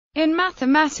In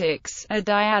mathematics, a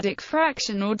dyadic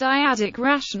fraction or dyadic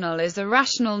rational is a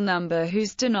rational number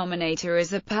whose denominator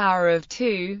is a power of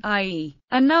 2, i.e.,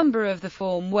 a number of the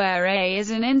form where a is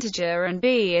an integer and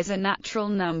b is a natural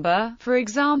number, for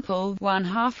example,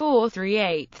 1/2 or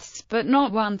 3/8, but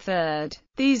not 1/3.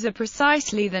 These are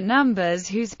precisely the numbers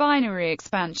whose binary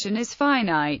expansion is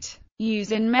finite.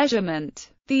 Use in measurement.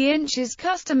 The inch is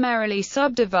customarily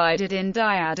subdivided in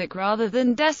dyadic rather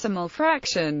than decimal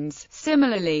fractions.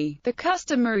 Similarly, the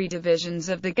customary divisions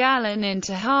of the gallon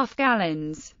into half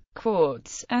gallons,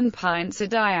 quarts, and pints are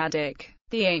dyadic.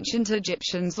 The ancient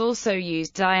Egyptians also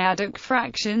used dyadic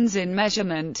fractions in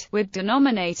measurement, with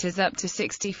denominators up to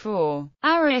 64.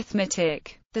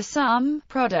 Arithmetic. The sum,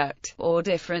 product, or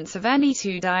difference of any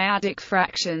two dyadic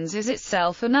fractions is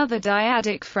itself another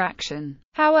dyadic fraction.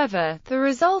 However, the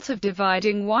result of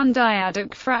dividing one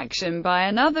dyadic fraction by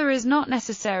another is not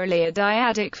necessarily a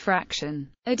dyadic fraction.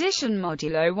 Addition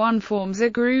modulo 1 forms a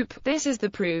group. This is the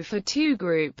proof for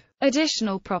two-group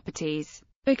additional properties,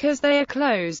 because they are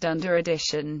closed under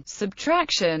addition,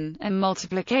 subtraction, and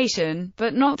multiplication,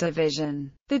 but not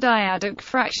division. The dyadic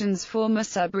fractions form a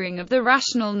subring of the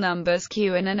rational numbers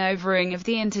q and an overring of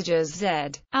the integers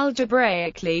z.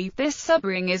 Algebraically, this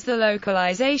subring is the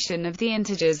localization of the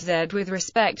integers z with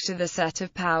respect to the set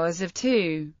of powers of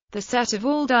 2. The set of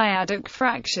all dyadic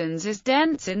fractions is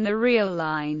dense in the real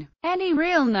line. Any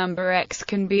real number x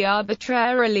can be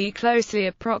arbitrarily closely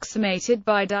approximated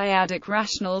by dyadic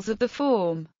rationals of the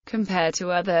form, compared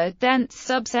to other dense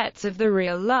subsets of the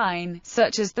real line,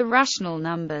 such as the rational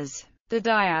numbers. The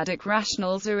dyadic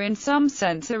rationals are in some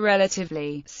sense a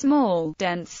relatively small,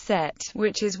 dense set,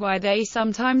 which is why they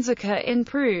sometimes occur in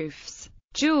proofs.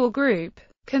 Dual group.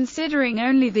 Considering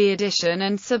only the addition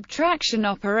and subtraction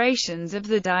operations of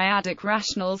the dyadic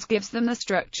rationals gives them the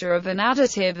structure of an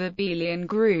additive abelian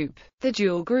group. The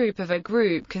dual group of a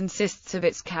group consists of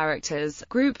its characters,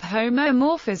 group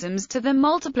homomorphisms to the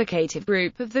multiplicative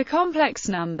group of the complex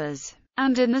numbers.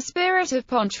 And in the spirit of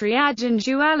Pontryagin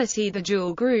duality, the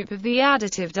dual group of the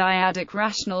additive dyadic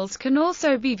rationals can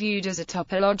also be viewed as a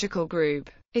topological group.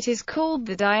 It is called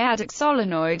the dyadic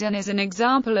solenoid and is an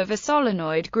example of a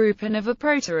solenoid group and of a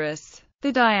protorus.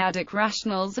 The dyadic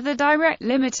rationals are the direct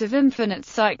limit of infinite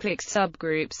cyclic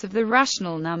subgroups of the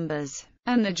rational numbers,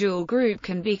 and the dual group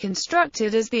can be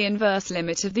constructed as the inverse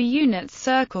limit of the unit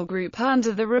circle group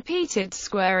under the repeated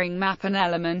squaring map. An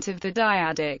element of the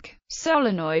dyadic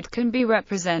solenoid can be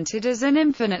represented as an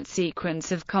infinite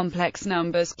sequence of complex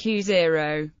numbers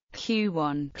q0,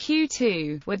 q1,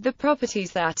 q2, with the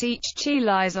properties that each chi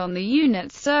lies on the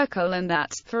unit circle and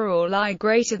that, for all I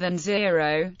greater than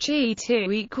 0,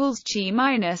 chi2 equals chi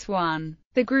minus 1.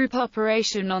 The group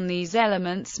operation on these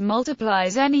elements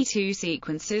multiplies any two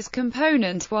sequences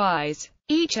component-wise.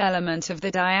 Each element of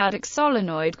the dyadic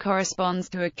solenoid corresponds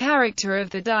to a character of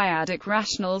the dyadic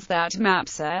rationals that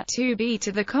maps a to b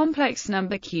to the complex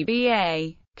number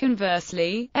qba.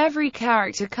 Conversely, every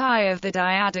character chi of the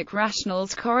dyadic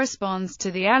rationals corresponds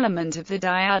to the element of the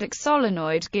dyadic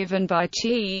solenoid given by chi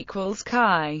equals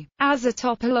chi. As a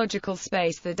topological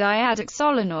space, the dyadic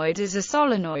solenoid is a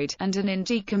solenoid, and an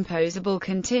indecomposable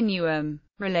continuum.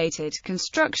 Related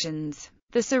constructions.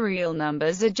 The surreal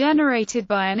numbers are generated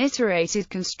by an iterated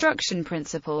construction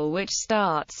principle which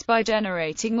starts by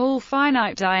generating all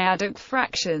finite dyadic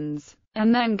fractions,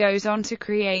 and then goes on to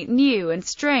create new and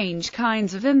strange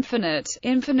kinds of infinite,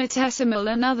 infinitesimal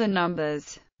and other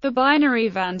numbers. The binary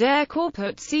van der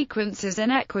Corput sequence is an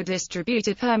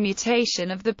equidistributed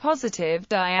permutation of the positive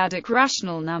dyadic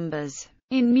rational numbers.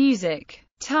 In music,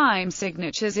 time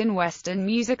signatures in Western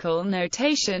musical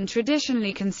notation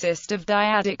traditionally consist of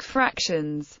dyadic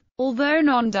fractions, although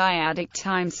non-dyadic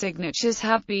time signatures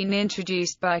have been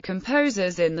introduced by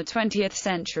composers in the 20th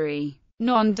century.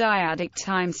 Non-dyadic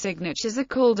time signatures are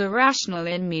called irrational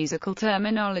in musical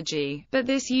terminology, but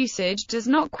this usage does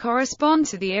not correspond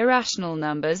to the irrational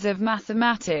numbers of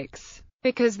mathematics,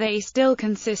 because they still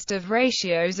consist of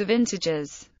ratios of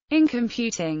integers. In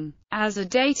computing, as a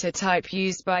data type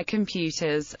used by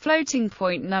computers, floating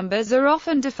point numbers are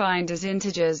often defined as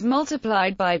integers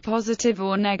multiplied by positive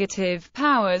or negative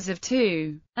powers of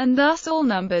 2, and thus all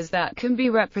numbers that can be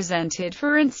represented,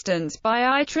 for instance,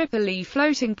 by IEEE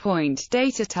floating point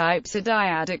data types are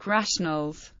dyadic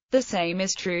rationals. The same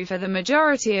is true for the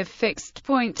majority of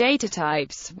fixed-point data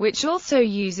types, which also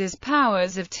uses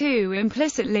powers of 2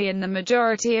 implicitly in the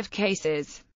majority of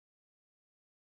cases.